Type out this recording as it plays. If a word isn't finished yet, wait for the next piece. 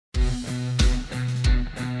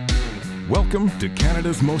Welcome to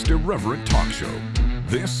Canada's most irreverent talk show.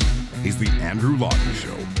 This is the Andrew Lawton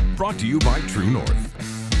Show, brought to you by True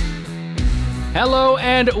North. Hello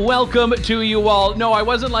and welcome to you all. No, I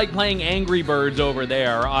wasn't like playing Angry Birds over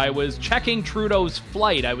there. I was checking Trudeau's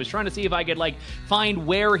flight. I was trying to see if I could find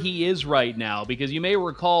where he is right now, because you may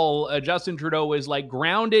recall Justin Trudeau is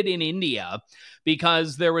grounded in India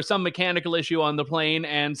because there was some mechanical issue on the plane,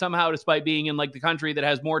 and somehow, despite being in the country that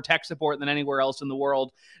has more tech support than anywhere else in the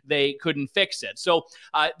world, they couldn't fix it. So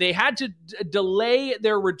they had to delay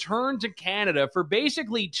their return to Canada for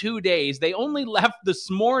basically 2 days. They only left this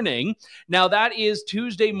morning. Now, that is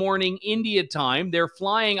Tuesday morning India time. They're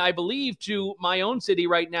flying, I believe, to my own city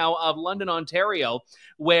right now of London, Ontario,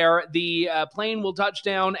 where the plane will touch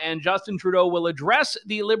down and Justin Trudeau will address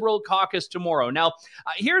the Liberal caucus tomorrow. Now,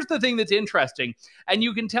 here's the thing that's interesting, and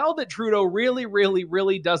you can tell that Trudeau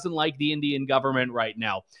really doesn't like the Indian government right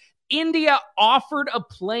now. India offered a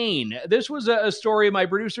plane. This was a story my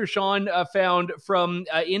producer Sean found from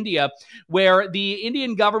India, where the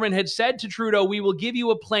Indian government had said to Trudeau, "We will give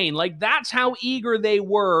you a plane." That's how eager they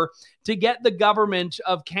were to get the government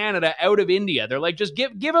of Canada out of India. They're just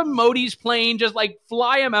give him Modi's plane, just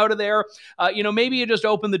fly him out of there. Maybe you just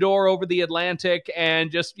open the door over the Atlantic and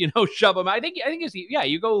just shove him. I think it's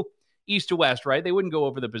you go east to west, right? They wouldn't go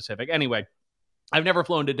over the Pacific anyway. I've never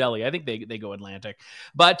flown to Delhi. I think they go Atlantic.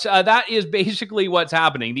 But that is basically what's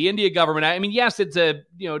happening. The India government, I mean, yes,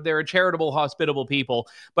 they're a charitable, hospitable people,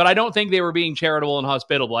 but I don't think they were being charitable and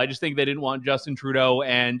hospitable. I just think they didn't want Justin Trudeau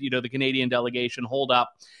and, the Canadian delegation holed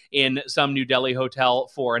up in some New Delhi hotel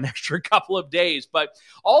for an extra couple of days. But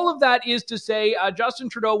all of that is to say, Justin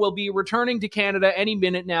Trudeau will be returning to Canada any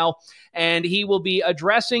minute now, and he will be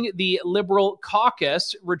addressing the Liberal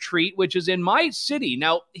caucus retreat, which is in my city.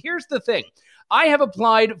 Now, here's the thing. I have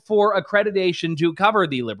applied for accreditation to cover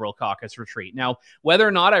the Liberal caucus retreat. Now, whether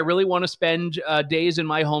or not I really want to spend days in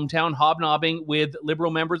my hometown hobnobbing with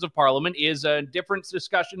Liberal members of Parliament is a different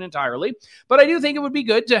discussion entirely. But I do think it would be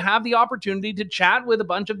good to have the opportunity to chat with a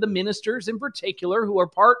bunch of the ministers in particular who are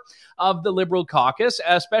part of the Liberal caucus,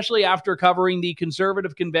 especially after covering the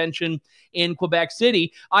Conservative convention in Quebec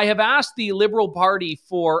City. I have asked the Liberal Party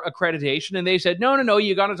for accreditation, and they said, no,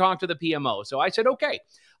 you got to talk to the PMO. So I said, okay.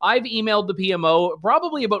 I've emailed the PMO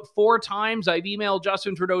probably about 4 times. I've emailed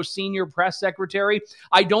Justin Trudeau's senior press secretary.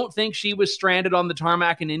 I don't think she was stranded on the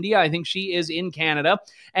tarmac in India. I think she is in Canada.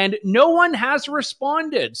 And no one has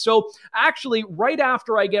responded. So actually, right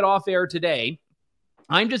after I get off air today,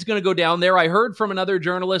 I'm just going to go down there. I heard from another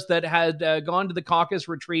journalist that had gone to the caucus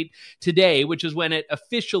retreat today, which is when it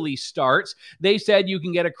officially starts. They said you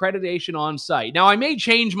can get accreditation on site. Now, I may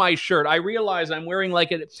change my shirt. I realize I'm wearing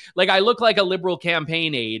I look like a Liberal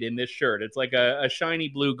campaign aide in this shirt. It's like a shiny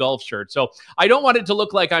blue golf shirt. So I don't want it to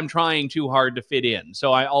look like I'm trying too hard to fit in.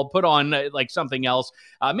 So I'll put on something else.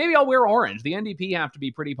 Maybe I'll wear orange. The NDP have to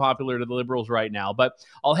be pretty popular to the Liberals right now. But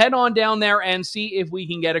I'll head on down there and see if we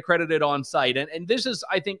can get accredited on site. And this is,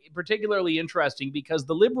 I think, particularly interesting because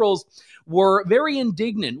the Liberals were very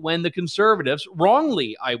indignant when the Conservatives,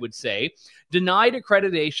 wrongly, I would say, denied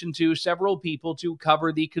accreditation to several people to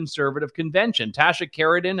cover the Conservative convention. Tasha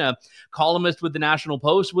Keridan, a columnist with the National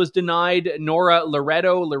Post, was denied. Nora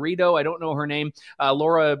Laredo, I don't know her name.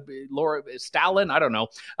 Laura Stalin, I don't know.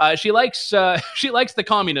 She likes the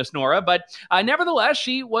communist Nora, but nevertheless,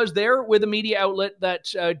 she was there with a media outlet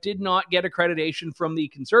that did not get accreditation from the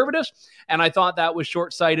Conservatives, and I thought that was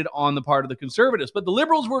short-sighted on the part of the Conservatives. But the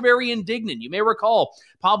Liberals were very indignant. You may recall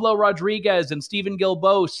Pablo Rodriguez and Stephen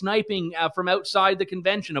Guilbeault sniping from outside the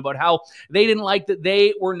convention about how they didn't like that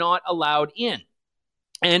they were not allowed in.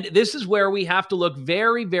 And this is where we have to look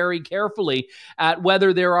very, very carefully at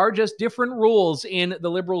whether there are just different rules in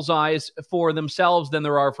the Liberals' eyes for themselves than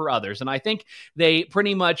there are for others. And I think they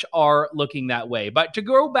pretty much are looking that way. But to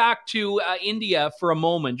go back to India for a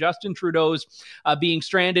moment, Justin Trudeau's being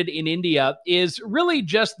stranded in India is really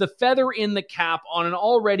just the feather in the cap on an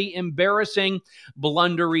already embarrassing,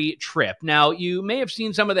 blundery trip. Now, you may have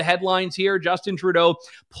seen some of the headlines here. Justin Trudeau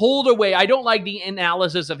pulled away. I don't like the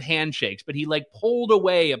analysis of handshakes, but he pulled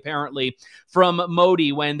away apparently from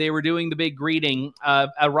Modi when they were doing the big greeting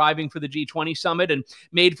arriving for the G20 summit, and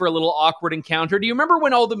made for a little awkward encounter. Do you remember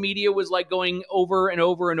when all the media was going over and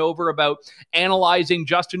over and over about analyzing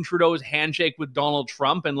Justin Trudeau's handshake with Donald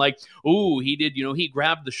Trump and he did, he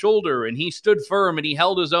grabbed the shoulder and he stood firm and he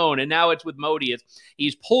held his own, and now it's with Modi.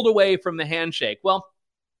 He's pulled away from the handshake. Well,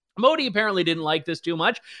 Modi apparently didn't like this too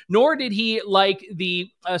much, nor did he like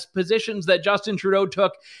the positions that Justin Trudeau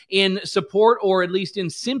took in support, or at least in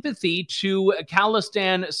sympathy, to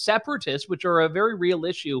Khalistan separatists, which are a very real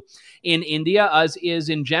issue in India, as is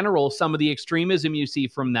in general some of the extremism you see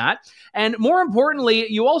from that. And more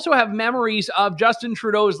importantly, you also have memories of Justin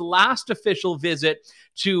Trudeau's last official visit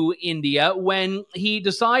to India, when he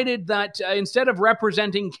decided that instead of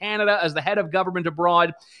representing Canada as the head of government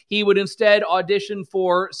abroad, he would instead audition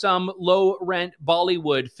for some low-rent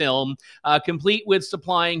Bollywood film, complete with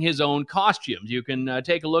supplying his own costumes. You can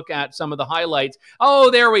take a look at some of the highlights.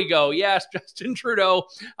 Oh, there we go. Yes, Justin Trudeau,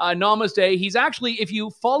 namaste. He's actually, if you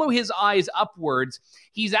follow his eyes upwards,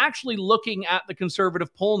 he's actually looking at the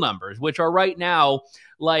Conservative poll numbers, which are right now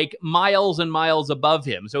like miles and miles above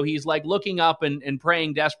him. So he's like looking up and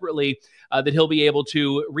praying desperately that he'll be able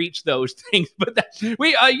to reach those things. But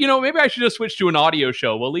maybe I should just switch to an audio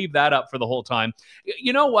show. We'll leave that up for the whole time.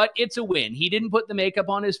 You know what? It's a win. He didn't put the makeup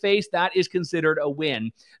on his face. That is considered a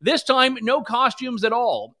win. This time, no costumes at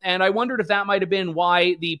all. And I wondered if that might have been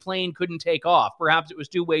why the plane couldn't take off. Perhaps it was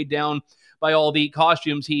too weighed down by all the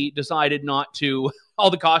costumes he decided not to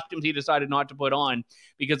put on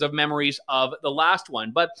because of memories of the last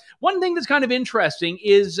one. But one thing that's kind of interesting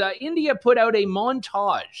is India put out a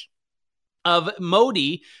montage of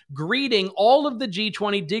Modi greeting all of the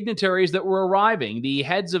G20 dignitaries that were arriving, the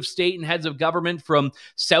heads of state and heads of government from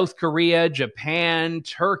South Korea, Japan,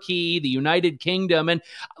 Turkey, the United Kingdom. And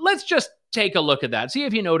let's just take a look at that, see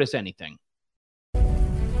if you notice anything.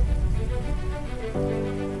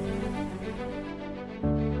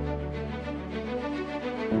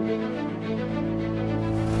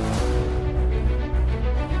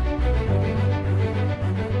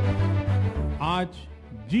 आज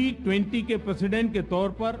G20 के president के तौर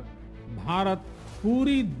पर भारत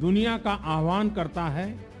पूरी दुनिया का आह्वान करता है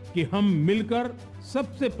कि हम मिलकर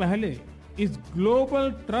सबसे पहले इस ग्लोबल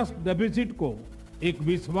ट्रस्ट डेफिसिट को एक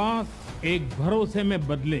विश्वास, एक भरोसे में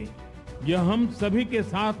बदलें। यह हम सभी के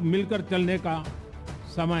साथ मिलकर चलने का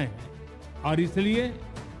समय है और इसलिए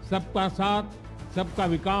सबका साथ, सबका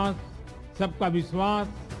विकास, सबका विश्वास,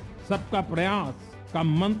 सबका प्रयास का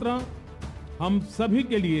मंत्र हम सभी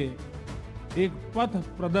के लिए एक पथ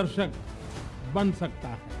प्रदर्शक बन सकता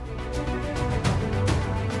है।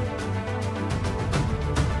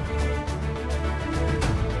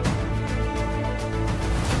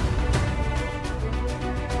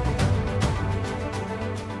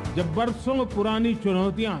 जब बरसों पुरानी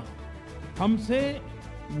चुनौतियां हमसे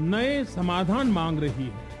नए समाधान मांग रही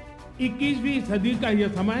है, 21वीं सदी का यह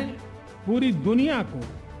समय पूरी दुनिया को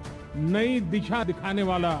नई दिशा दिखाने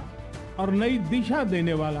वाला और नई दिशा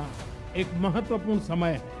देने वाला एक महत्वपूर्ण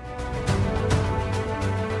समय है।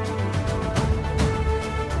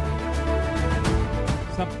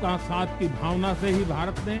 सबका साथ की भावना से ही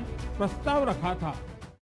भारत ने प्रस्ताव रखा था।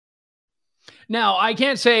 Now, I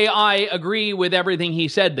can't say I agree with everything he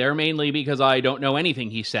said there, mainly because I don't know anything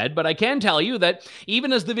he said, but I can tell you that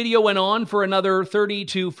even as the video went on for another 30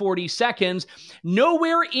 to 40 seconds,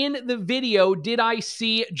 nowhere in the video did I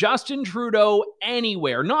see Justin Trudeau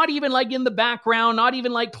anywhere. Not even like in the background, not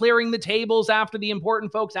even like clearing the tables after the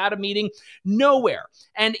important folks had a meeting, nowhere.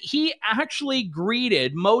 And he actually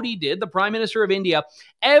greeted, Modi did, the Prime Minister of India,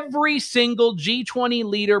 every single G20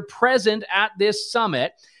 leader present at this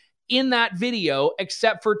summit in that video,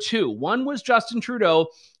 except for two. One was Justin Trudeau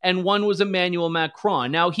and one was Emmanuel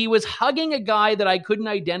Macron. Now, he was hugging a guy that I couldn't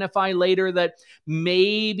identify later that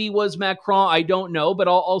maybe was Macron. I don't know, but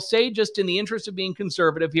I'll say, just in the interest of being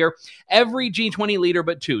conservative here, every G20 leader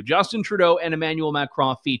but two, Justin Trudeau and Emmanuel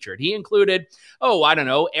Macron, featured. He included,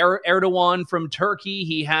 Erdogan from Turkey.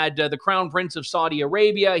 He had the Crown Prince of Saudi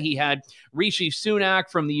Arabia. He had Rishi Sunak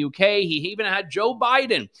from the UK. He even had Joe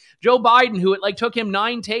Biden. Joe Biden, who it took him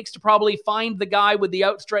 9 takes to probably find the guy with the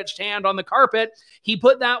outstretched hand on the carpet. He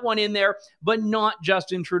put that one in there, but not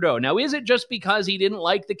Justin Trudeau. Now, is it just because he didn't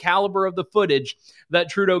like the caliber of the footage that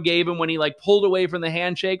Trudeau gave him when he pulled away from the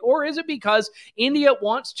handshake? Or is it because India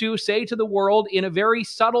wants to say to the world in a very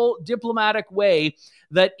subtle diplomatic way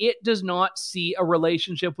that it does not see a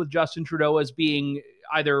relationship with Justin Trudeau as being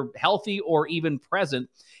either healthy or even present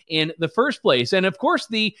in the first place? And of course,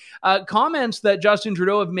 the comments that Justin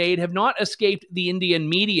Trudeau have made have not escaped the Indian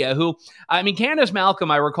media, who, Candace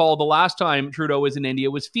Malcolm, I recall the last time Trudeau was in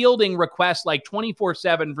India, was fielding requests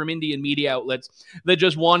 24/7 from Indian media outlets that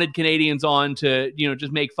just wanted Canadians on to,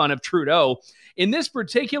 just make fun of Trudeau. In this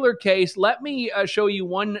particular case, let me show you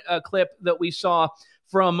one clip that we saw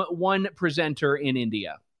from one presenter in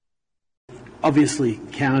India. Obviously,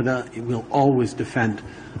 Canada will always defend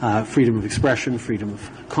freedom of expression, freedom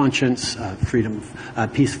of conscience, freedom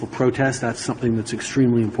of peaceful protest. That's something that's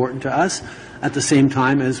extremely important to us. At the same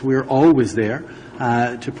time as we're always there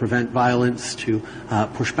to prevent violence, to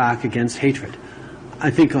push back against hatred.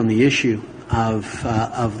 I think on the issue of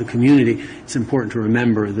the community, it's important to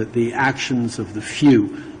remember that the actions of the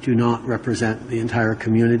few do not represent the entire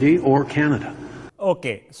community or Canada.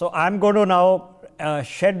 Okay, so I'm going to now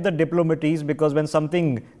shed the diplomatics, because when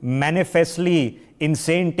something manifestly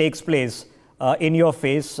insane takes place in your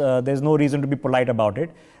face, there's no reason to be polite about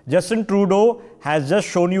it. Justin Trudeau has just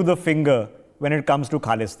shown you the finger when it comes to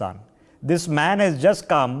Khalistan. This man has just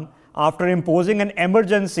come after imposing an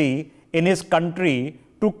emergency in his country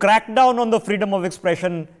to crack down on the freedom of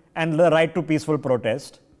expression and the right to peaceful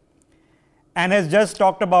protest, and has just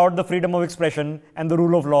talked about the freedom of expression and the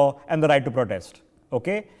rule of law and the right to protest.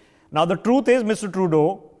 Okay? Now, the truth is, Mr.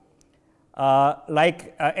 Trudeau,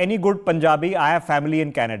 like any good Punjabi, I have family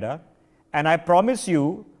in Canada, and I promise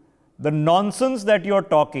you, the nonsense that you're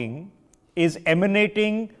talking is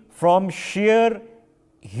emanating from sheer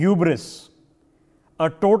hubris, a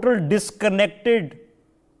total disconnected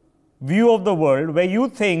view of the world where you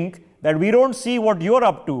think that we don't see what you're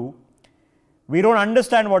up to, we don't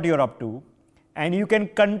understand what you're up to, and you can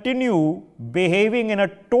continue behaving in a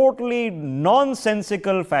totally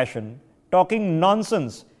nonsensical fashion, talking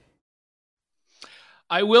nonsense.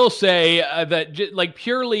 I will say that like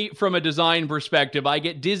purely from a design perspective, I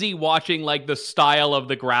get dizzy watching like the style of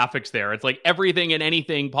the graphics there. It's like everything and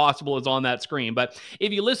anything possible is on that screen. But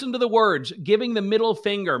if you listen to the words, giving the middle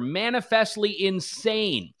finger, manifestly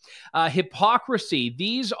insane, hypocrisy,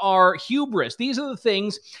 these are hubris. These are the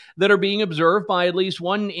things that are being observed by at least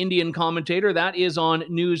one Indian commentator. That is on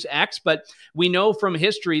News X. But we know from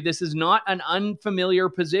history, this is not an unfamiliar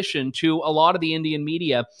position to a lot of the Indian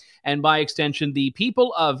media, and by extension, the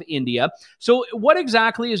people of India. So what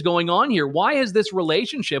exactly is going on here? Why is this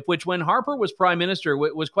relationship, which when Harper was prime minister,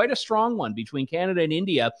 was quite a strong one between Canada and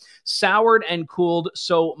India, soured and cooled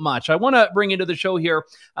so much? I want to bring into the show here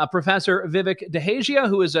Professor Vivek Dehajia,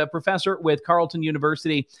 who is a professor with Carleton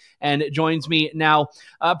University and joins me now.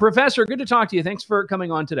 Professor, good to talk to you. Thanks for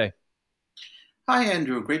coming on today. Hi,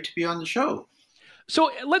 Andrew. Great to be on the show. So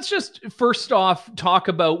let's just first off talk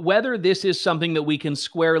about whether this is something that we can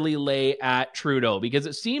squarely lay at Trudeau, because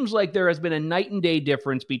it seems like there has been a night and day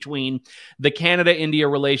difference between the Canada-India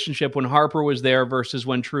relationship when Harper was there versus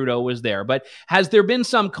when Trudeau was there. But has there been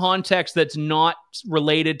some context that's not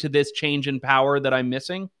related to this change in power that I'm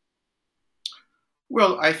missing?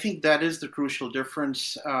 Well, I think that is the crucial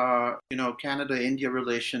difference. Canada-India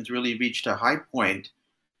relations really reached a high point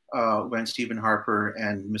when Stephen Harper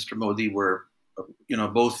and Mr. Modi were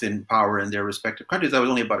both in power in their respective countries. That was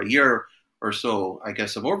only about a year or so, I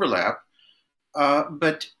guess, of overlap.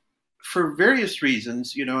 But for various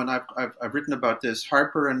reasons, and I've written about this,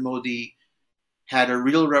 Harper and Modi had a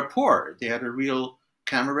real rapport. They had a real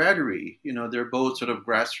camaraderie. They're both sort of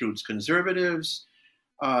grassroots conservatives.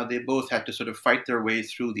 They both had to sort of fight their way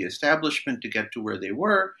through the establishment to get to where they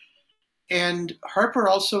were. And Harper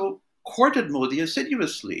also courted Modi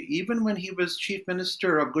assiduously. Even when he was chief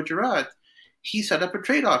minister of Gujarat, he set up a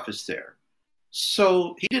trade office there.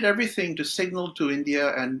 So he did everything to signal to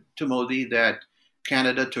India and to Modi that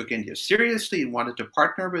Canada took India seriously and wanted to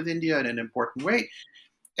partner with India in an important way.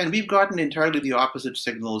 And we've gotten entirely the opposite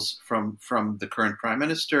signals from the current prime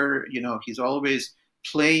minister. He's always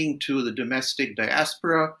playing to the domestic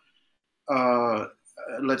diaspora.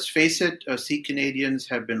 Let's face it, Sikh Canadians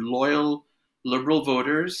have been loyal Liberal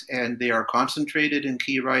voters, and they are concentrated in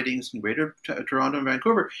key ridings in Greater Toronto and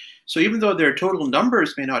Vancouver. So even though their total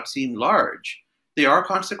numbers may not seem large, they are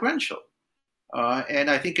consequential.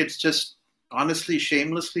 And I think it's just honestly,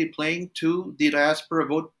 shamelessly playing to the diaspora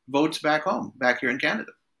votes back home, back here in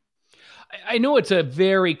Canada. I know it's a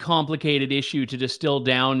very complicated issue to distill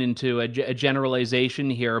down into a generalization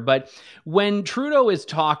here, but when Trudeau is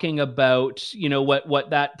talking about, what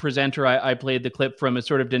that presenter I played the clip from is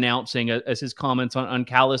sort of denouncing as his comments on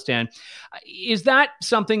Khalistan, is that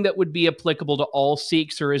something that would be applicable to all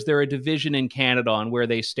Sikhs, or is there a division in Canada on where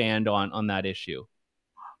they stand on that issue?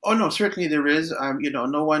 Oh, no, certainly there is.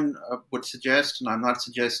 No one would suggest, and I'm not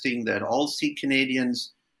suggesting that all Sikh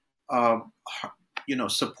Canadians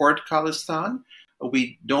support Khalistan.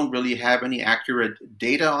 We don't really have any accurate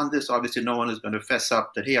data on this. Obviously, no one is going to fess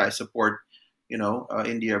up that, hey, I support,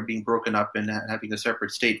 India being broken up and having a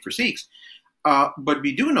separate state for Sikhs. But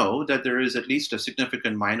we do know that there is at least a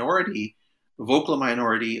significant minority, vocal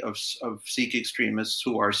minority of Sikh extremists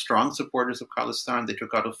who are strong supporters of Khalistan. They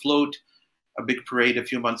took out a big parade a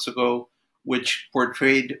few months ago, which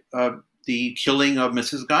portrayed the killing of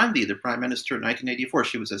Mrs. Gandhi, the Prime Minister in 1984.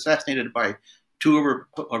 She was assassinated by two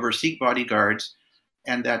of her Sikh bodyguards,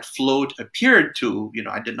 and that float appeared to,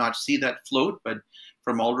 I did not see that float, but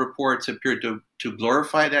from all reports appeared to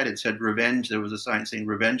glorify that. It said revenge. There was a sign saying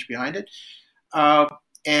revenge behind it.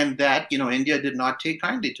 And that, India did not take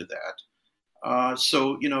kindly to that.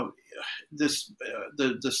 So,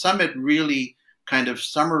 the summit really kind of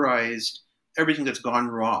summarized everything that's gone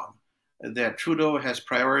wrong, that Trudeau has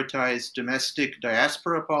prioritized domestic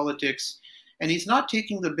diaspora politics, and he's not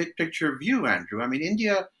taking the big picture view, Andrew. I mean,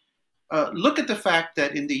 India, look at the fact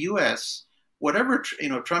that in the U.S., whatever,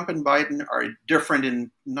 Trump and Biden are different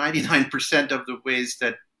in 99% of the ways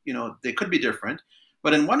that, they could be different.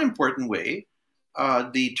 But in one important way,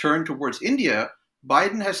 the turn towards India,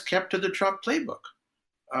 Biden has kept to the Trump playbook.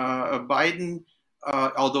 Biden,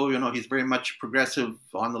 although, he's very much progressive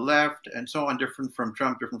on the left and so on, different from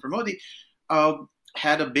Trump, different from Modi,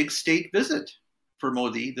 had a big state visit for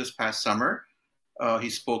Modi this past summer. He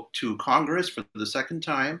spoke to Congress for the second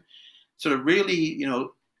time, sort of really,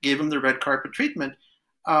 gave him the red carpet treatment.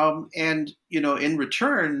 And, in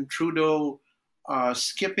return, Trudeau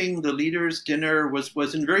skipping the leaders' dinner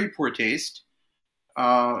was in very poor taste.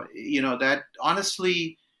 That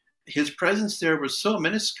honestly, his presence there was so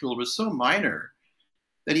minuscule, was so minor,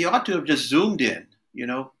 that he ought to have just Zoomed in,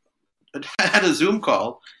 had a Zoom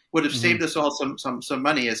call, would have saved us all some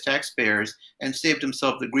money as taxpayers, and saved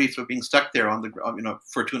himself the grief of being stuck there on the,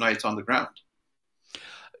 for 2 nights on the ground.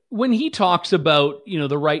 When he talks about,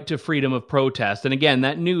 the right to freedom of protest, and again,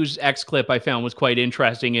 that News X clip I found was quite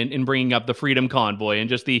interesting in bringing up the Freedom Convoy and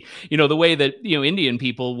just the, the way that, Indian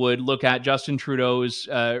people would look at Justin Trudeau's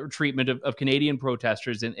treatment of Canadian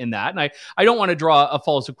protesters in that. And I don't want to draw a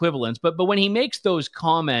false equivalence, but when he makes those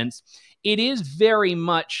comments, it is very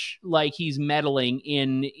much like he's meddling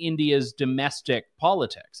in India's domestic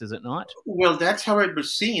politics, is it not? Well, that's how it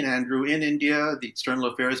was seen, Andrew. In India, the External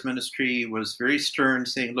Affairs Ministry was very stern,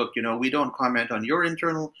 saying, look, we don't comment on your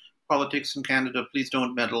internal politics in Canada. Please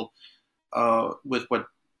don't meddle with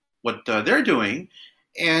what they're doing.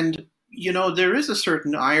 And, there is a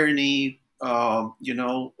certain irony, a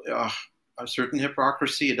certain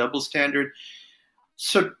hypocrisy, a double standard.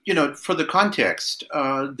 So, for the context,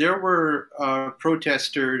 there were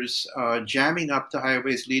protesters jamming up the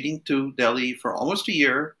highways leading to Delhi for almost a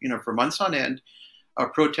year, for months on end,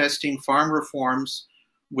 protesting farm reforms,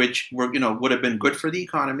 which were, would have been good for the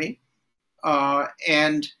economy.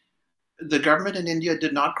 And the government in India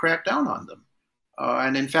did not crack down on them.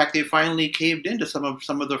 And in fact, they finally caved into some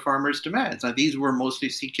of the farmers' demands. Now, these were mostly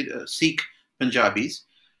Sikh Punjabis.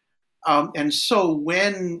 And so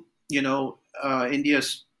when, India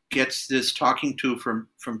gets this talking to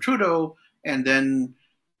from Trudeau, and then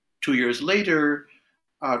 2 years later,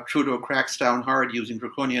 Trudeau cracks down hard using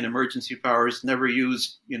draconian emergency powers, never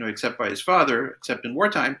used, except by his father, except in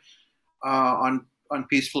wartime, on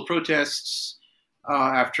peaceful protests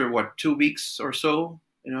after 2 weeks or so,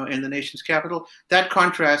 in the nation's capital. That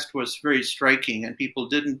contrast was very striking, and people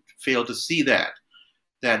didn't fail to see that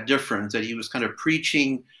difference, that he was kind of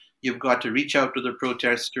preaching, you've got to reach out to the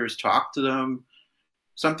protesters, talk to them,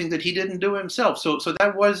 something that he didn't do himself. So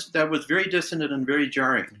that was very dissonant and very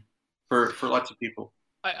jarring for lots of people.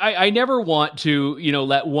 I never want to,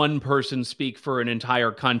 let one person speak for an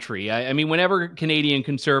entire country. I mean, whenever Canadian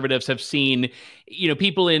conservatives have seen,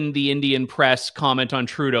 people in the Indian press comment on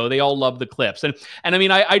Trudeau, they all love the clips. And I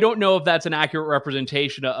mean, I don't know if that's an accurate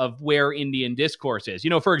representation of where Indian discourse is.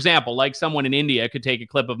 For example, like someone in India could take a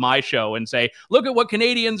clip of my show and say, look at what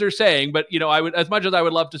Canadians are saying. But, I would, as much as I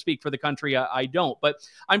would love to speak for the country, I don't. But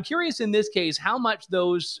I'm curious in this case, how much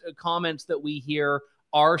those comments that we hear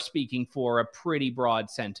are speaking for a pretty broad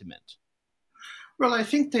sentiment. Well, I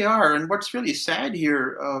think they are. And what's really sad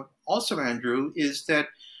here also, Andrew, is that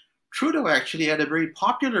Trudeau actually had a very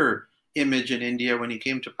popular image in India when he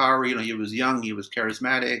came to power. He was young, he was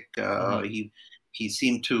charismatic, he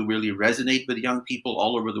seemed to really resonate with young people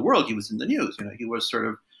all over the world. He was in the news, he was sort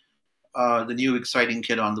of the new exciting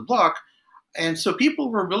kid on the block. And so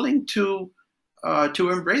people were willing to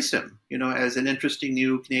embrace him, as an interesting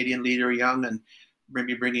new Canadian leader, young and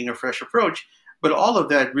maybe bringing a fresh approach. But all of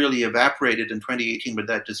that really evaporated in 2018 with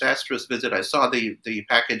that disastrous visit. I saw the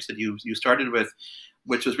package that you started with,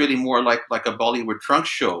 which was really more like a Bollywood trunk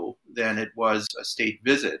show than it was a state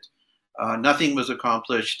visit. Nothing was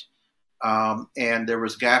accomplished, and there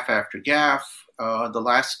was gaffe after gaffe. The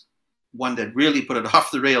last one that really put it off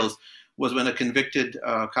the rails was when a convicted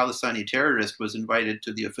Khalistani terrorist was invited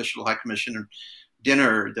to the official High Commissioner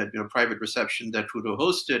dinner, that private reception that Trudeau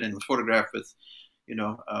hosted, and was photographed with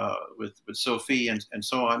with Sophie and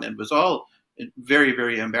so on, and was all very,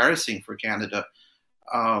 very embarrassing for Canada.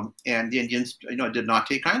 And the Indians, did not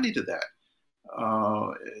take kindly to that.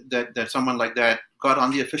 That someone like that got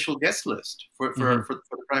on the official guest list for the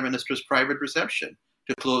Prime Minister's private reception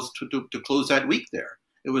to close that week there.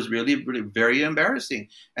 It was really, really very embarrassing,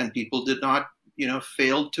 and people did not,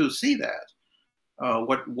 fail to see that.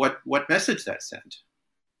 What message that sent.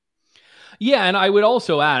 Yeah, and I would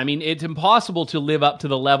also add, I mean, it's impossible to live up to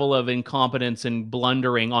the level of incompetence and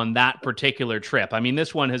blundering on that particular trip. I mean,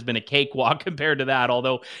 this one has been a cakewalk compared to that,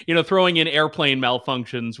 although, throwing in airplane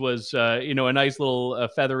malfunctions was, a nice little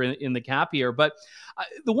feather in the cap here. But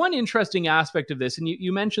the one interesting aspect of this, and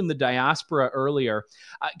you mentioned the diaspora earlier,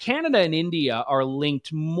 Canada and India are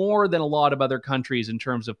linked more than a lot of other countries in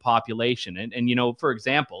terms of population. And for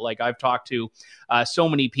example, like I've talked to so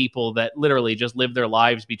many people that literally just live their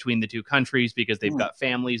lives between the two countries because they've got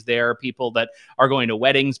families there, people that are going to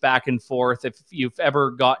weddings back and forth. If you've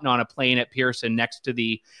ever gotten on a plane at Pearson next to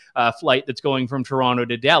the flight that's going from Toronto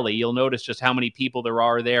to Delhi, you'll notice just how many people there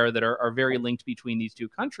are there that are very linked between these two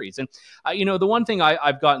countries. And, the one thing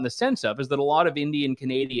I've gotten the sense of is that a lot of Indian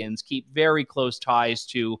Canadians keep very close ties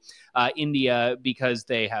to India because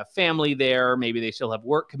they have family there. Maybe they still have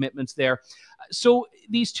work commitments there. So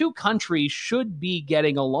these two countries should be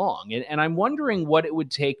getting along. And I'm wondering what it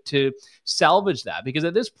would take to salvage that. Because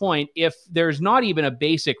at this point, if there's not even a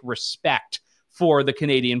basic respect for the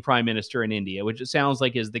Canadian Prime Minister in India, which it sounds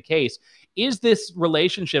like is the case, is this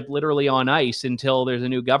relationship literally on ice until there's a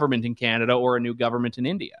new government in Canada or a new government in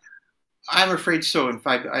India? I'm afraid so. In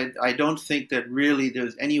fact, I don't think that really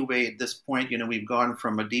there's any way at this point. We've gone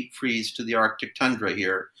from a deep freeze to the Arctic tundra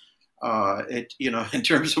here. In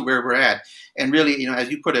terms of where we're at, and really, as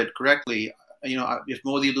you put it correctly, if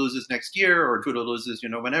Modi loses next year or Trudeau loses,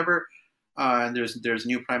 whenever, and there's a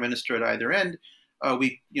new prime minister at either end,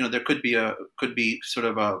 there could be sort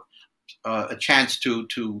of a chance to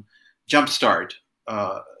jumpstart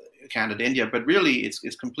Canada India, but really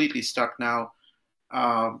it's completely stuck now.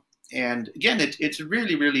 And again, it's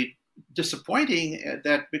really, really disappointing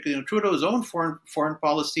that because Trudeau's own foreign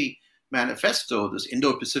policy manifesto, this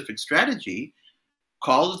Indo-Pacific strategy,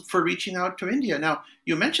 called for reaching out to India. Now,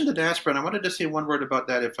 you mentioned the diaspora, and I wanted to say one word about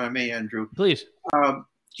that, if I may, Andrew. Please.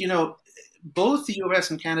 Both the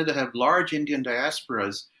U.S. and Canada have large Indian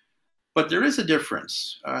diasporas, but there is a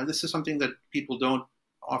difference. This is something that people don't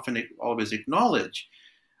often always acknowledge.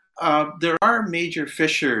 There are major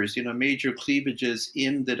fissures, major cleavages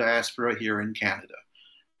in the diaspora here in Canada,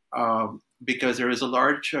 because there is a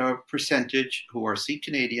large percentage who are Sikh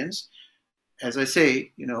Canadians. As I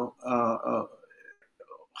say, a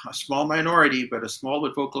small minority, but a small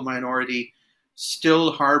but vocal minority,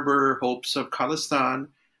 still harbor hopes of Khalistan,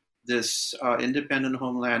 this independent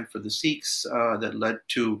homeland for the Sikhs that led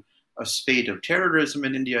to a spate of terrorism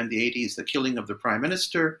in India in the 80s, the killing of the prime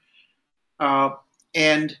minister.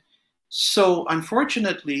 And so,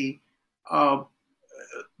 unfortunately,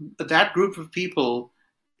 that group of people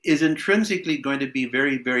is intrinsically going to be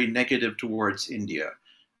very, very negative towards India.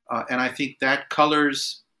 And I think that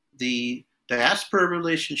colors the diaspora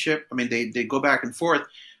relationship. I mean, they go back and forth,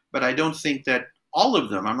 but I don't think that all of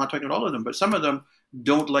them, I'm not talking about all of them, but some of them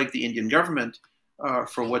don't like the Indian government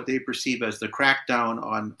for what they perceive as the crackdown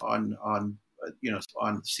on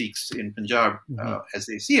Sikhs in Punjab as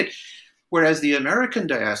they see it. Whereas the American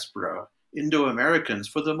diaspora, Indo-Americans,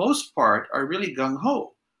 for the most part, are really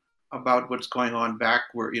gung-ho about what's going on back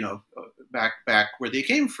where, back where they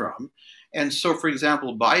came from. And so, for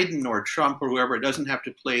example, Biden or Trump or whoever doesn't have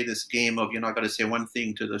to play this game of, you're not going to say one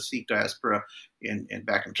thing to the Sikh diaspora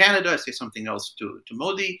back in Canada, say something else to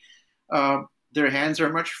Modi. Their hands are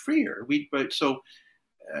much freer. It's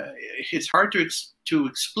hard to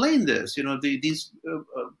explain this.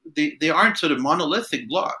 They aren't sort of monolithic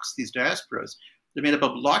blocks, these diasporas. They're made up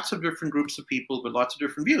of lots of different groups of people with lots of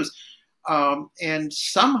different views. And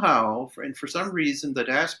somehow, for some reason, the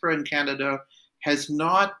diaspora in Canada has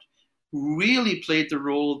not really played the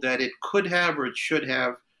role that it could have or it should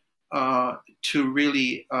have to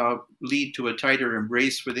really lead to a tighter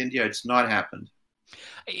embrace with India. It's not happened.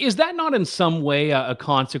 Is that not in some way a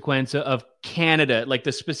consequence of Canada, like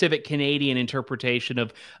the specific Canadian interpretation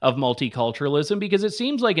of multiculturalism? Because it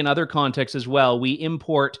seems like in other contexts as well, we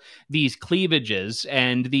import these cleavages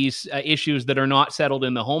and these issues that are not settled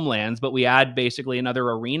in the homelands, but we add basically another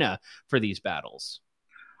arena for these battles.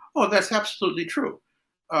 Oh, that's absolutely true.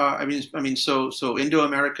 So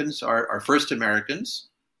Indo-Americans are first Americans,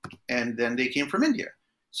 and then they came from India.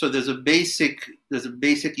 So there's a basic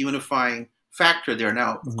unifying factor there.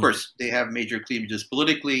 Now, of course, they have major cleavages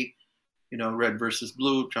politically, red versus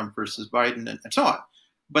blue, Trump versus Biden, and so on.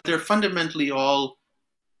 But they're fundamentally all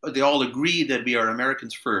they all agree that we are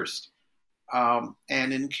Americans first. And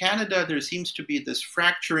in Canada, there seems to be this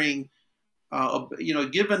fracturing,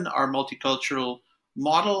 given our multicultural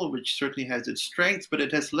model, which certainly has its strengths, but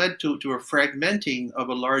it has led to a fragmenting of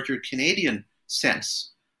a larger Canadian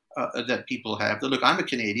sense that people have. That, look, I'm a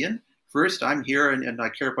Canadian. First, I'm here and I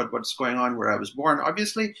care about what's going on where I was born,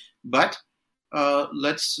 obviously, but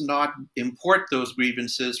let's not import those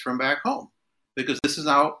grievances from back home, because this is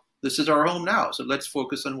our home now. So let's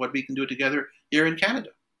focus on what we can do together here in Canada.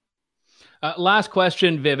 Last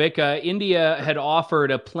question, Vivek. India had offered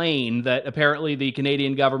a plane that apparently the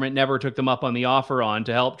Canadian government never took them up on the offer on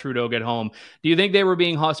to help Trudeau get home. Do you think they were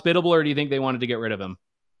being hospitable, or do you think they wanted to get rid of him?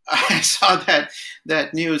 I saw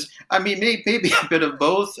that news. I mean, maybe a bit of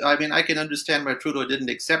both. I mean, I can understand why Trudeau didn't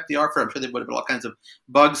accept the offer. I'm sure there would have been all kinds of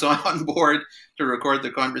bugs on board to record the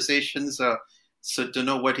conversations, so to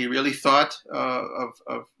know what he really thought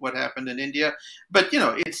of what happened in India. But,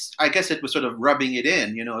 I guess it was sort of rubbing it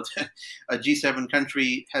in. A G7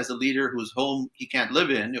 country has a leader whose home he can't live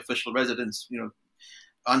in, official residence,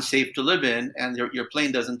 unsafe to live in, and your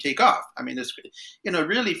plane doesn't take off. I mean, it's,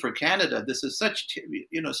 really for Canada, this is such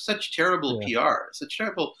terrible PR, such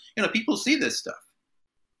terrible, people see this stuff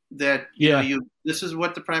that, this is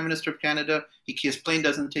what the Prime Minister of Canada, his plane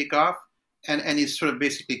doesn't take off. And he's sort of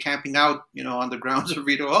basically camping out, on the grounds of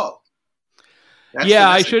Rideau Hall.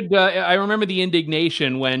 I remember the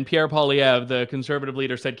indignation when Pierre Poilievre, the Conservative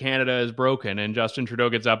leader, said Canada is broken, and Justin Trudeau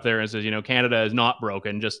gets up there and says, Canada is not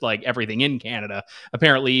broken, just like everything in Canada,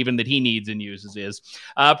 apparently even that he needs and uses is.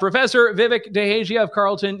 Professor Vivek Deheja of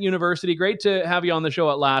Carleton University, great to have you on the show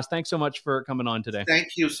at last. Thanks so much for coming on today.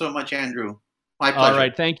 Thank you so much, Andrew. My pleasure. All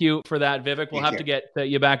right. Thank you for that, Vivek. We'll have to get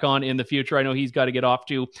you back on in the future. I know he's got to get off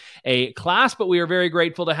to a class, but we are very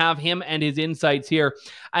grateful to have him and his insights here.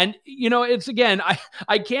 And, it's again,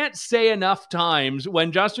 I can't say enough times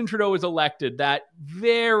when Justin Trudeau was elected, that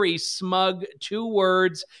very smug 2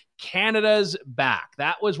 words, Canada's back.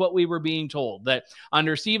 That was what we were being told, that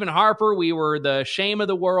under Stephen Harper, we were the shame of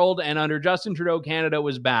the world, and under Justin Trudeau, Canada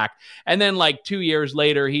was back. And then 2 years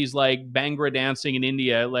later, he's like Bhangra dancing in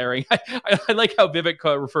India, Larry. I like how Vivek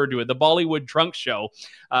referred to it, the Bollywood trunk show,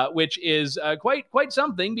 which is quite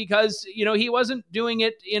something, because, he wasn't doing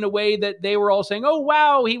it in a way that they were all saying, oh,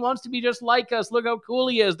 wow, he wants to be just like us. Look how cool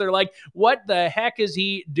he is. They're like, what the heck is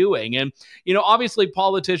he doing? And, obviously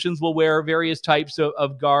politicians will wear various types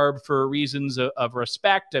of garb for reasons of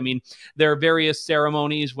respect. I mean, there are various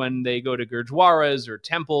ceremonies when they go to gurdwaras or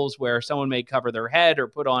temples where someone may cover their head or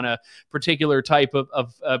put on a particular type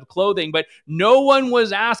of clothing, but no one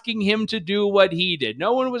was asking him to do what he did.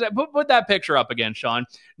 No one was, put that picture up again, Sean.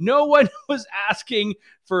 No one was asking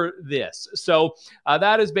for this. So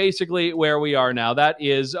that is basically where we are now. That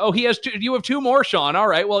is, you have 2 more, Sean. All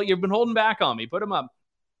right, well, you've been holding back on me. Put them up.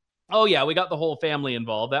 Oh, yeah, we got the whole family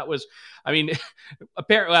involved. That was,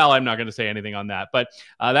 apparently, well, I'm not going to say anything on that, but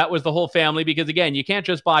that was the whole family, because, again, you can't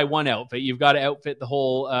just buy one outfit. You've got to outfit the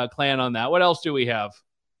whole clan on that. What else do we have?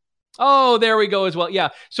 Oh, there we go as well.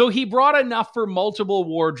 Yeah. So he brought enough for multiple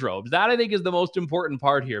wardrobes. That, I think, is the most important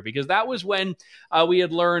part here, because that was when we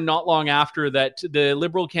had learned not long after that the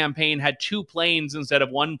Liberal campaign had 2 planes instead of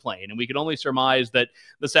 1 plane. And we could only surmise that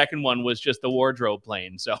the second one was just the wardrobe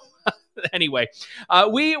plane. So anyway,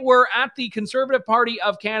 we were at the Conservative Party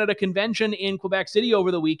of Canada convention in Quebec City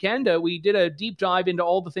over the weekend. We did a deep dive into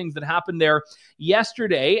all the things that happened there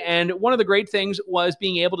yesterday. And one of the great things was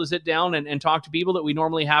being able to sit down and talk to people that we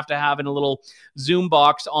normally have to have in a little Zoom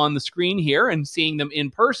box on the screen here, and seeing them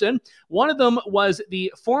in person. One of them was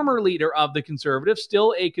the former leader of the Conservatives,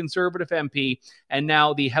 still a Conservative MP, and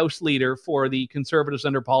now the House leader for the Conservatives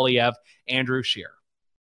under Poilievre, Andrew Scheer.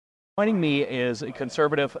 Joining me is a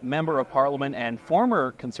Conservative Member of Parliament and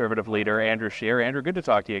former Conservative leader, Andrew Scheer. Andrew, good to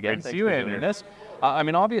talk to you again. Thanks for doing this.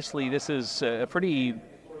 Obviously, this is a pretty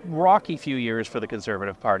rocky few years for the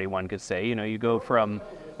Conservative Party, one could say. You go from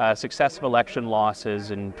successive election losses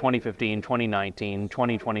in 2015, 2019,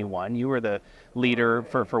 2021. You were the leader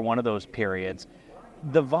for one of those periods.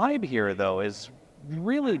 The vibe here, though, is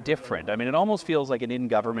really different. It almost feels like an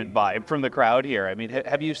in-government vibe from the crowd here.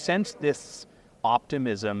 Have you sensed this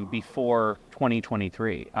optimism before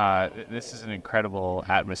 2023? This is an incredible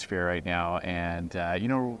atmosphere right now, and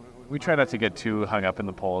we try not to get too hung up in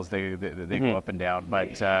the polls. They go up and down,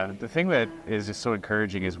 but the thing that is just so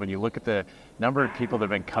encouraging is when you look at the number of people that have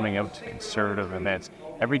been coming out to Conservative events.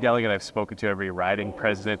 Every delegate I've spoken to, every riding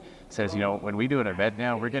president says, when we do an event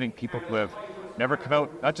now, we're getting people who have never come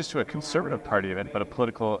out, not just to a Conservative Party event, but a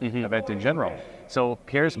political event in general. So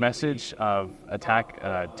Pierre's message of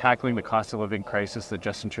tackling the cost of living crisis that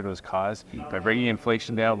Justin Trudeau has caused by bringing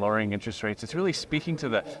inflation down, lowering interest rates, it's really speaking to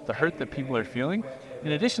the hurt that people are feeling,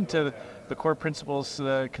 in addition to the core principles,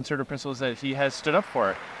 the Conservative principles that he has stood up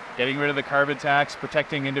for, getting rid of the carbon tax,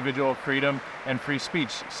 protecting individual freedom and free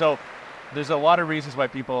speech. So there's a lot of reasons why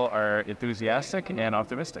people are enthusiastic and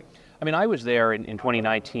optimistic. I mean, I was there in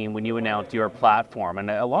 2019 when you announced your platform, and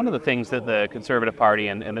a lot of the things that the Conservative Party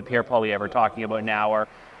and the Pierre Poilievre are talking about now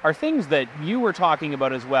are things that you were talking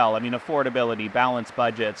about as well. I mean, affordability, balanced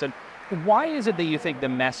budgets. And why is it that you think the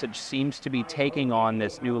message seems to be taking on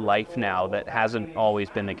this new life now that hasn't always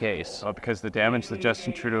been the case? Well, because the damage that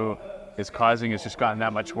Justin Trudeau is causing has just gotten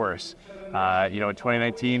that much worse. In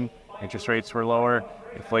 2019, interest rates were lower,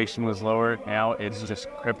 inflation was lower. Now it's just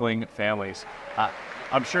crippling families.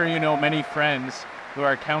 I'm sure you know many friends who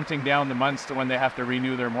are counting down the months to when they have to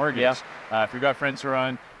renew their mortgage. Yeah. If you've got friends who are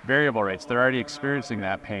on variable rates, they're already experiencing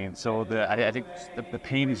that pain. So I think the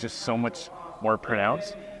pain is just so much more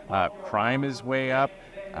pronounced. Crime is way up.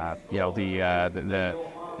 The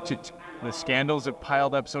scandals have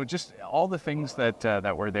piled up. So just all the things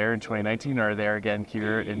that were there in 2019 are there again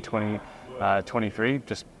here in 2023,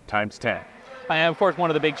 just times 10. And of course, one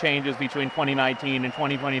of the big changes between 2019 and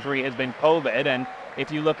 2023 has been COVID. And if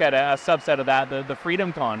you look at a subset of that, the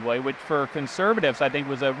Freedom Convoy, which for Conservatives, I think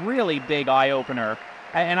was a really big eye-opener.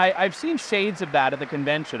 And I've seen shades of that at the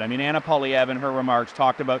convention. I mean, Anna Poilievre in her remarks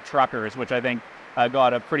talked about truckers, which I think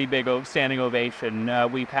got a pretty big standing ovation.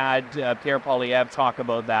 We've had Pierre Poilievre talk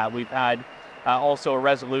about that. We've had also a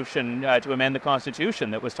resolution to amend the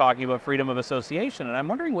Constitution that was talking about freedom of association. And I'm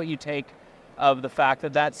wondering what you take of the fact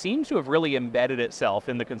that seems to have really embedded itself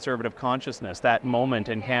in the Conservative consciousness, that moment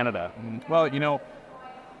in Canada. Well,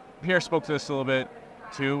 Pierre spoke to this a little bit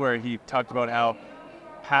too, where he talked about how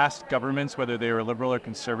past governments, whether they were Liberal or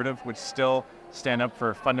Conservative, would still stand up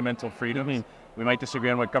for fundamental freedoms. We might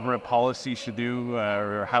disagree on what government policy should do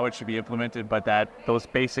or how it should be implemented, but that those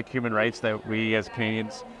basic human rights that we as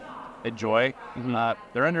Canadians enjoy,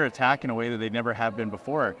 they're under attack in a way that they never have been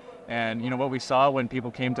before. And what we saw when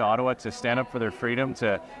people came to Ottawa to stand up for their freedom,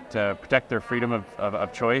 to protect their freedom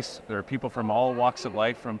of choice, there are people from all walks of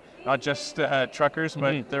life, from not just truckers,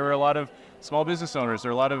 but there were a lot of small business owners.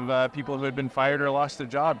 There are a lot of people who had been fired or lost their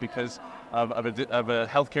job because of a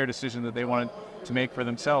healthcare decision that they wanted to make for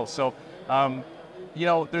themselves. So,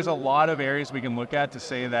 there's a lot of areas we can look at to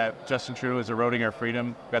say that Justin Trudeau is eroding our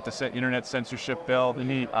freedom. We've got the internet censorship bill,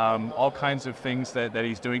 all kinds of things that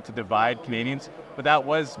he's doing to divide Canadians. But that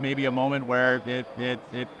was maybe a moment where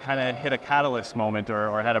it kind of hit a catalyst moment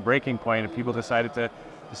or had a breaking point, and people decided to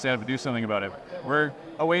stand up and do something about it. We're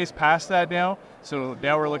a ways past that now. So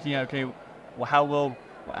now we're looking at, okay, well,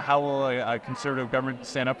 how will a Conservative government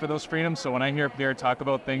stand up for those freedoms? So when I hear Pierre talk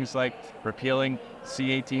about things like repealing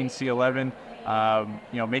C-18, C-11,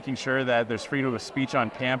 making sure that there's freedom of speech on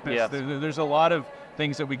campus, there's a lot of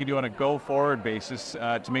things that we can do on a go-forward basis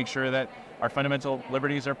to make sure that our fundamental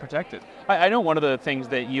liberties are protected. I know one of the things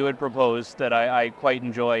that you had proposed that I quite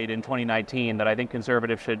enjoyed in 2019 that I think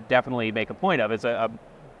Conservatives should definitely make a point of is a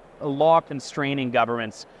law constraining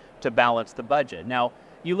governments to balance the budget. Now,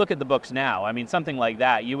 you look at the books now, I mean, something like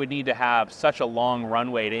that, you would need to have such a long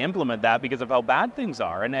runway to implement that because of how bad things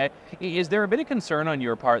are. And is there a bit of concern on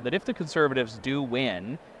your part that if the Conservatives do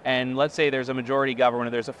win, and let's say there's a majority government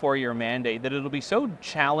or there's a 4-year mandate, that it'll be so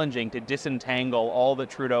challenging to disentangle all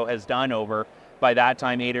that Trudeau has done over, by that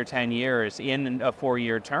time, 8 or 10 years in a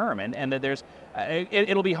 4-year term, and that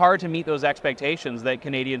it'll be hard to meet those expectations that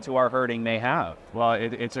Canadians who are hurting may have? Well,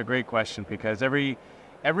 it's a great question, because every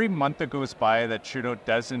month that goes by that Trudeau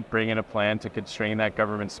doesn't bring in a plan to constrain that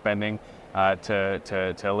government spending,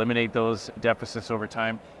 to eliminate those deficits over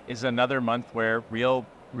time, is another month where real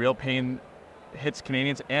pain hits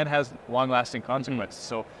Canadians and has long-lasting consequences.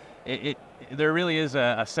 So there really is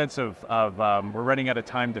a sense of we're running out of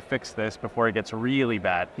time to fix this before it gets really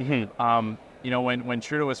bad. When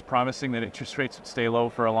Trudeau was promising that interest rates would stay low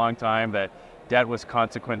for a long time, that debt was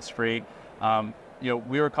consequence-free,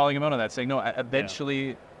 we were calling him out on that, saying, no,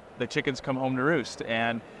 eventually the chickens come home to roost.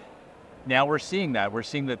 And now we're seeing that. We're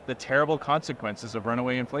seeing the terrible consequences of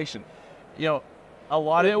runaway inflation. A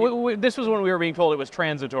lot of this was when we were being told it was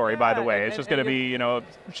transitory, by the way. It's just going to be,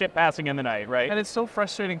 ship passing in the night, right? And it's so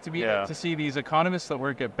frustrating to see these economists that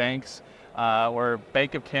work at banks or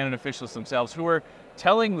Bank of Canada officials themselves who are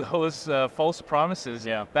telling those false promises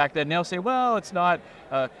back then now say, well, it's not,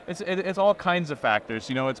 it's all kinds of factors.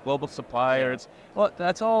 It's global supply or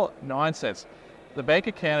that's all nonsense. The Bank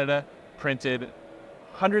of Canada printed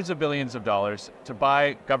hundreds of billions of dollars to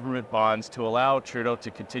buy government bonds to allow Trudeau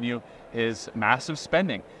to continue his massive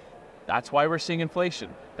spending. That's why we're seeing inflation.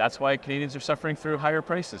 That's why Canadians are suffering through higher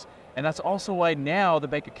prices. And that's also why now the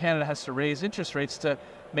Bank of Canada has to raise interest rates to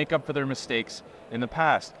make up for their mistakes in the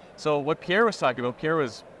past. So what Pierre was talking about, Pierre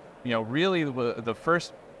was, really the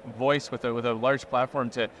first voice with a large platform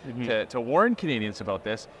to warn Canadians about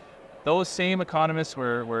this. Those same economists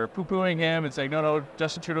were poo-pooing him and saying, no,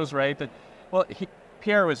 Justin Trudeau's right.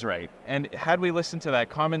 Pierre was right. And had we listened to that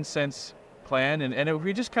common sense plan, and if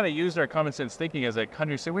we just kind of used our common sense thinking as a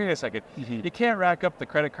country, say, wait a second, you can't rack up the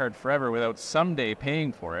credit card forever without someday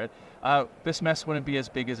paying for it, this mess wouldn't be as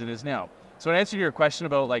big as it is now. So in answer to your question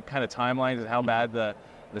about like kind of timelines and how bad the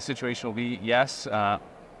situation will be, yes,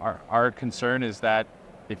 our concern is that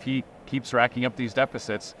if he keeps racking up these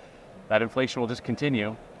deficits, that inflation will just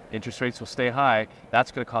continue. Interest rates will stay high.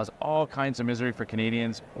 That's going to cause all kinds of misery for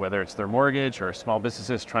Canadians, whether it's their mortgage or small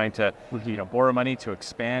businesses trying to borrow money to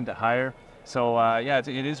expand, to hire. So it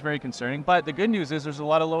is very concerning. But the good news is there's a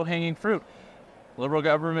lot of low-hanging fruit. Liberal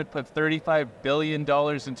government put $35 billion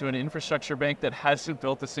into an infrastructure bank that hasn't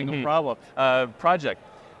built a single project.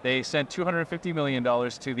 They sent $250 million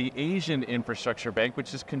to the Asian Infrastructure Bank,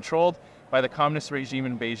 which is controlled by the communist regime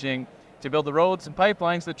in Beijing, to build the roads and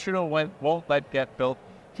pipelines that Trudeau won't let get built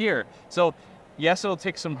here. So yes, it'll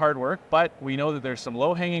take some hard work, but we know that there's some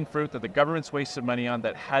low-hanging fruit that the government's wasted money on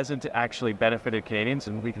that hasn't actually benefited Canadians,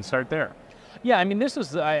 and we can start there. Yeah, I mean, this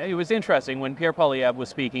was it was interesting when Pierre Poilievre was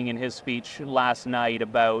speaking in his speech last night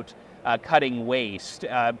about cutting waste.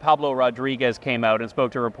 Pablo Rodriguez came out and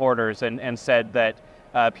spoke to reporters and said that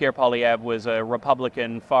Pierre Poilievre was a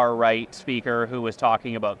Republican far-right speaker who was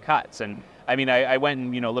talking about cuts. And I mean, I went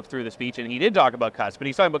and looked through the speech, and he did talk about cuts, but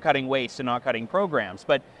he's talking about cutting waste and not cutting programs.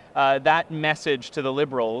 But that message to the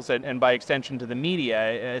Liberals and by extension to the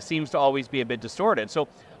media seems to always be a bit distorted. So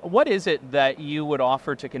what is it that you would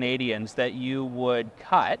offer to Canadians that you would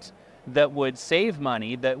cut, that would save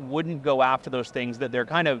money, that wouldn't go after those things that they're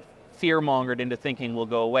kind of fear-mongered into thinking will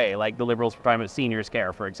go away, like the Liberals for private seniors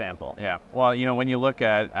care, for example? Yeah, well, when you look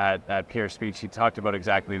at Pierre's speech, he talked about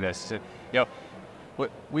exactly this.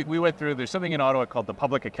 We went through, there's something in Ottawa called the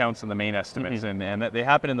public accounts and the main estimates, and they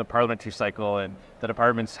happen in the parliamentary cycle, and the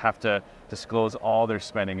departments have to disclose all their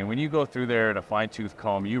spending. And when you go through there at a fine-tooth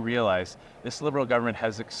comb, you realize this Liberal government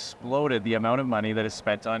has exploded the amount of money that is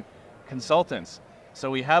spent on consultants. So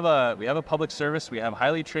we have a public service, we have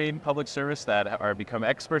highly trained public service that are become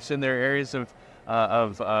experts in their areas of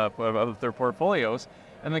their portfolios,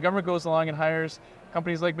 and the government goes along and hires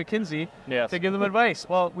companies like McKinsey to give them advice.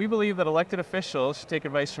 Well, we believe that elected officials should take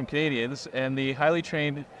advice from Canadians, and the highly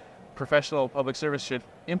trained professional public service should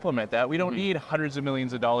implement that. We don't need hundreds of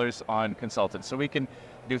millions of dollars on consultants, so we can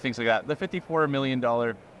do things like that. The $54 million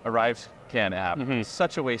Arrive Can app,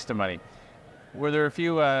 such a waste of money. Were there a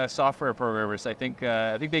few software programmers? I think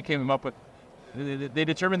they came up with. They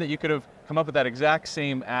determined that you could have come up with that exact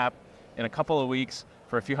same app in a couple of weeks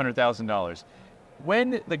for a few $100,000.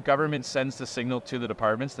 When the government sends the signal to the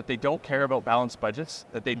departments that they don't care about balanced budgets,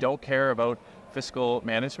 that they don't care about fiscal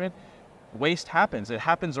management, waste happens. It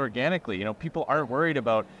happens organically. People aren't worried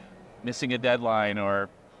about missing a deadline or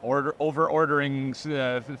over-ordering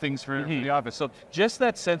things for the office. So just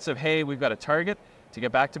that sense of, hey, we've got a target to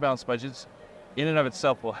get back to balanced budgets, in and of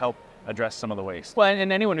itself will help address some of the waste. Well,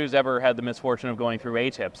 and anyone who's ever had the misfortune of going through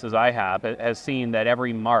ATIPs, as I have, has seen that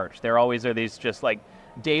every March there always are these just like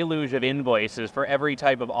deluge of invoices for every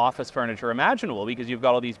type of office furniture imaginable, because you've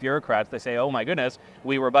got all these bureaucrats. They say, oh my goodness,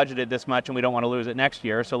 we were budgeted this much and we don't want to lose it next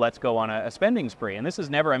year, so let's go on a spending spree. And this is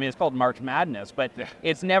never, it's called March Madness, but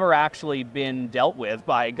it's never actually been dealt with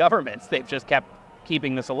by governments. They've just kept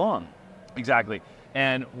keeping this along. Exactly.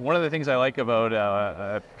 And one of the things I like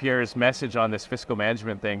about Pierre's message on this fiscal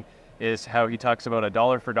management thing is how he talks about a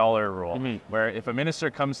dollar-for-dollar rule, where if a minister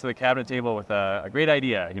comes to the cabinet table with a great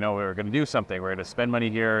idea, we're going to do something, we're going to spend money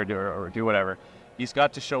here or do whatever, he's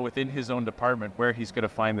got to show within his own department where he's going to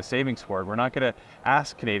find the savings for it. We're not going to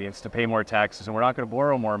ask Canadians to pay more taxes, and we're not going to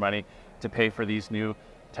borrow more money to pay for these new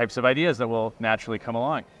types of ideas that will naturally come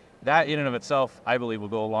along. That in and of itself, I believe, will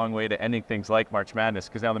go a long way to ending things like March Madness,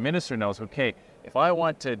 because now the minister knows, okay, if I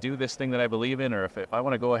want to do this thing that I believe in, or if I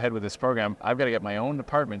want to go ahead with this program, I've got to get my own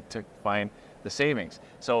department to find the savings.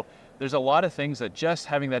 So there's a lot of things that just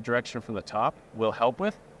having that direction from the top will help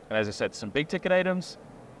with. And as I said, some big ticket items,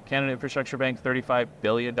 Canada Infrastructure Bank, $35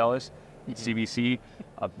 billion, CBC,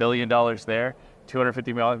 $1 billion there,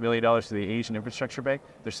 $250 million to the Asian Infrastructure Bank.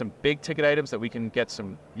 There's some big ticket items that we can get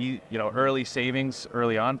some early savings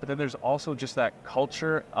early on, but then there's also just that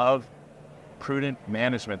culture of prudent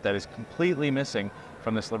management that is completely missing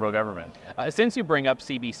from this Liberal government. Since you bring up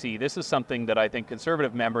CBC, this is something that I think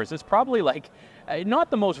Conservative members is probably not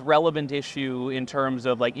the most relevant issue in terms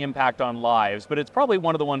of impact on lives, but it's probably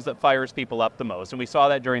one of the ones that fires people up the most. And we saw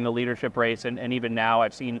that during the leadership race, and even now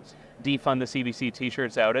I've seen defund the CBC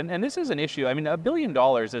t-shirts out. And this is an issue. I mean, $1 billion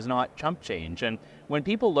is not chump change. And when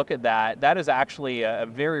people look at that, that is actually a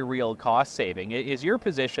very real cost saving. Is your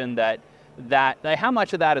position that how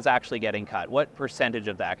much of that is actually getting cut? What percentage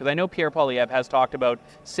of that? Because I know Pierre Poilievre has talked about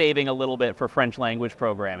saving a little bit for French language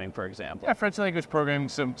programming, for example. Yeah, French language programming,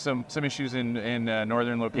 some issues in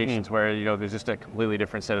northern locations where there's just a completely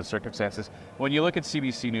different set of circumstances. When you look at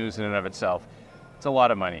CBC News in and of itself, it's a lot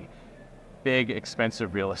of money. Big,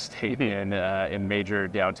 expensive real estate in major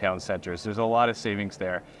downtown centers. There's a lot of savings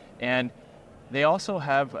there, and they also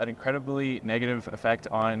have an incredibly negative effect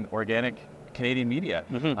on organic Canadian media.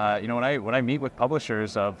 When I meet with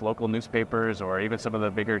publishers of local newspapers or even some of the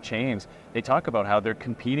bigger chains, they talk about how they're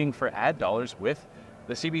competing for ad dollars with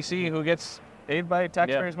the CBC, who gets paid by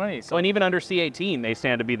taxpayers' money. So, and even under C-18, they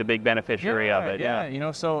stand to be the big beneficiary of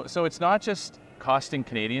it. So it's not just costing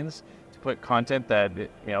Canadians to put content that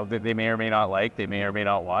they may or may not like, they may or may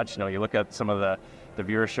not watch. You look at some of the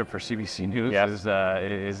viewership for CBC News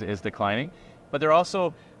is declining. But they're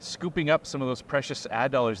also scooping up some of those precious ad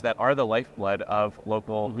dollars that are the lifeblood of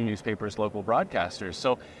local newspapers, local broadcasters.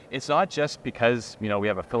 So it's not just because, we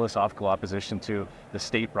have a philosophical opposition to the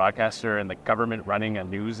state broadcaster and the government running a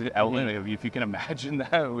news outlet. If you can imagine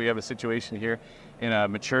that, we have a situation here in a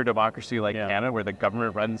mature democracy like Canada where the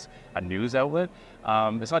government runs a news outlet.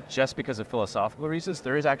 It's not just because of philosophical reasons.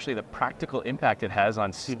 There is actually the practical impact it has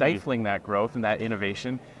on stifling that growth and that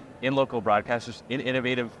innovation in local broadcasters, in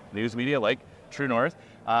innovative news media like True North,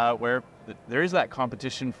 where there is that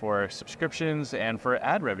competition for subscriptions and for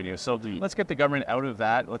ad revenue. So let's get the government out of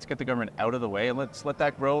that. Let's get the government out of the way, and let's let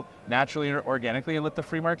that grow naturally and organically, and let the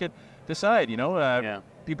free market decide.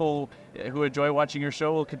 People who enjoy watching your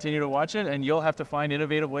show will continue to watch it, and you'll have to find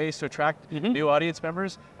innovative ways to attract new audience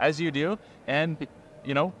members as you do. And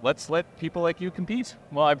let's let people like you compete.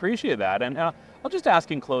 Well, I appreciate that. And I'll just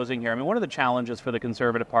ask in closing here. I mean, one of the challenges for the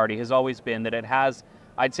Conservative Party has always been that it has,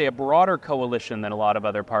 I'd say, a broader coalition than a lot of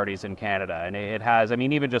other parties in Canada. And it has,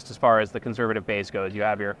 even just as far as the Conservative base goes, you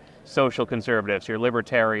have your social conservatives, your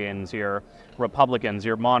libertarians, your Republicans,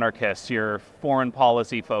 your monarchists, your foreign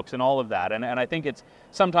policy folks, and all of that. And I think it's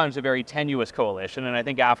sometimes a very tenuous coalition. And I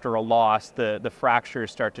think after a loss, the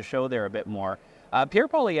fractures start to show there a bit more. Pierre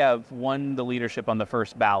Poilievre won the leadership on the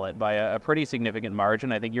first ballot by a pretty significant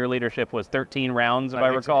margin. I think your leadership was 13 rounds, if I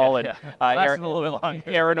recall. And lasted a little bit longer.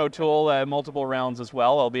 Aaron O'Toole, multiple rounds as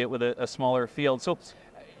well, albeit with a smaller field. So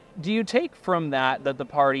do you take from that the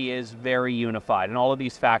party is very unified and all of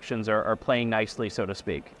these factions are playing nicely, so to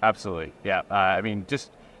speak? Absolutely, yeah.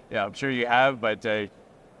 I'm sure you have, but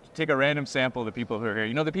take a random sample of the people who are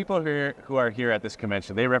here. The people who are here at this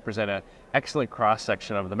convention, they represent an excellent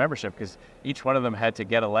cross-section of the membership because each one of them had to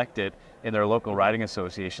get elected in their local riding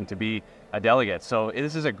association to be a delegate. So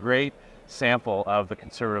this is a great sample of the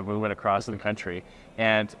Conservative movement across the country,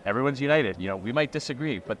 and everyone's united. We might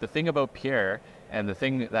disagree, but the thing about Pierre and the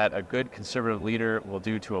thing that a good Conservative leader will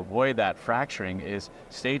do to avoid that fracturing is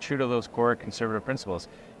stay true to those core Conservative principles.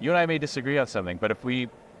 You and I may disagree on something, but if we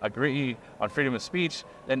agree on freedom of speech,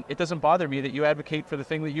 then it doesn't bother me that you advocate for the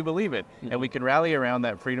thing that you believe in. And we can rally around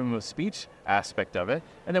that freedom of speech aspect of it,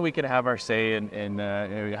 and then we can have our say and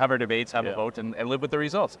have our debates, have a vote, and live with the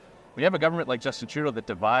results. When you have a government like Justin Trudeau that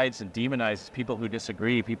divides and demonizes people who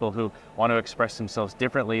disagree, people who want to express themselves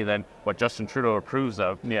differently than what Justin Trudeau approves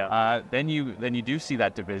of, then you do see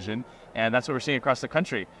that division, and that's what we're seeing across the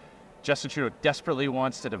country. Justin Trudeau desperately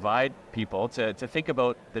wants to divide people, to think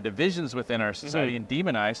about the divisions within our society and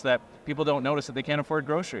demonize so that people don't notice that they can't afford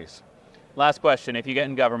groceries. Last question. If you get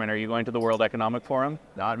in government, are you going to the World Economic Forum?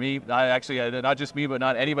 Not me. Not just me, but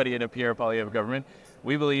not anybody in a Pierre Poilievre government.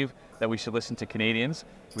 We believe that we should listen to Canadians.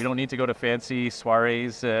 We don't need to go to fancy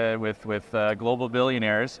soirees with global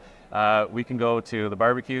billionaires. We can go to the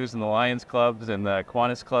barbecues and the Lions clubs and the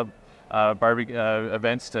Kiwanis Club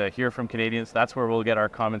events to hear from Canadians. That's where we'll get our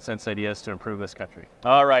common sense ideas to improve this country.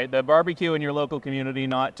 All right, the barbecue in your local community,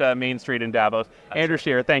 not Main Street in Davos. Andrew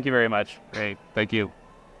Scheer, thank you very much. Great, thank you.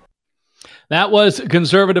 That was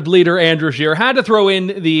Conservative leader Andrew Scheer. Had to throw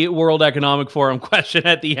in the World Economic Forum question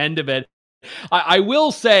at the end of it. I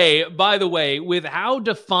will say, by the way, with how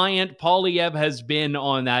defiant Poilievre has been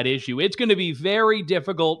on that issue, it's going to be very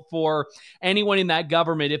difficult for anyone in that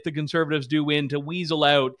government, if the Conservatives do win, to weasel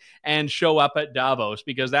out and show up at Davos,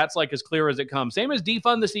 because that's like as clear as it comes. Same as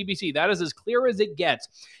defund the CBC. That is as clear as it gets.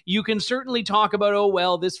 You can certainly talk about, oh,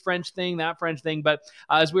 well, this French thing, that French thing. But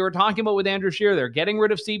as we were talking about with Andrew Scheer there, getting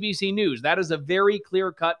rid of CBC News, that is a very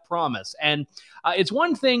clear-cut promise. And it's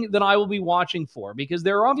one thing that I will be watching for, because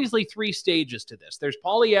there are obviously three stages to this. There's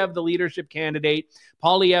Poilievre, the leadership candidate,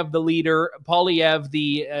 Poilievre, the leader, Poilievre,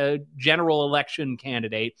 the general election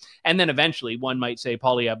candidate, and then eventually one might say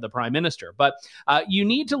Poilievre, the prime minister. But you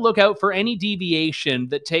need to look out for any deviation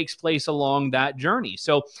that takes place along that journey.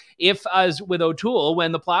 So if, as with O'Toole,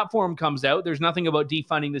 when the platform comes out, there's nothing about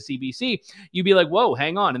defunding the CBC, you'd be like, whoa,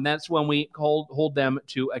 hang on. And that's when we hold them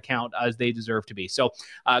to account as they deserve to be. So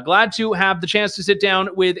glad to have the chance to sit down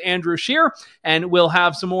with Andrew Scheer, and we'll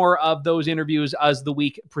have some more of those interviews as the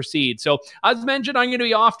week proceeds. So as mentioned, I'm going to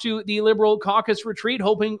be off to the Liberal caucus retreat,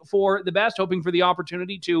 hoping for the best, hoping for the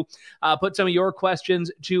opportunity to put some of your questions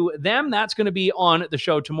to them. That's going to be on the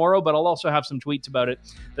show tomorrow, but I'll also have some tweets about it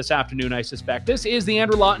this afternoon, I suspect. This is the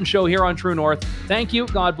Andrew Lawton Show here on True North. Thank you,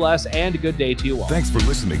 God bless, and good day to you all. Thanks for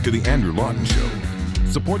listening to the Andrew Lawton Show.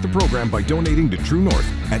 Support the program by donating to True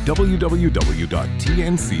North at www.tnc.news.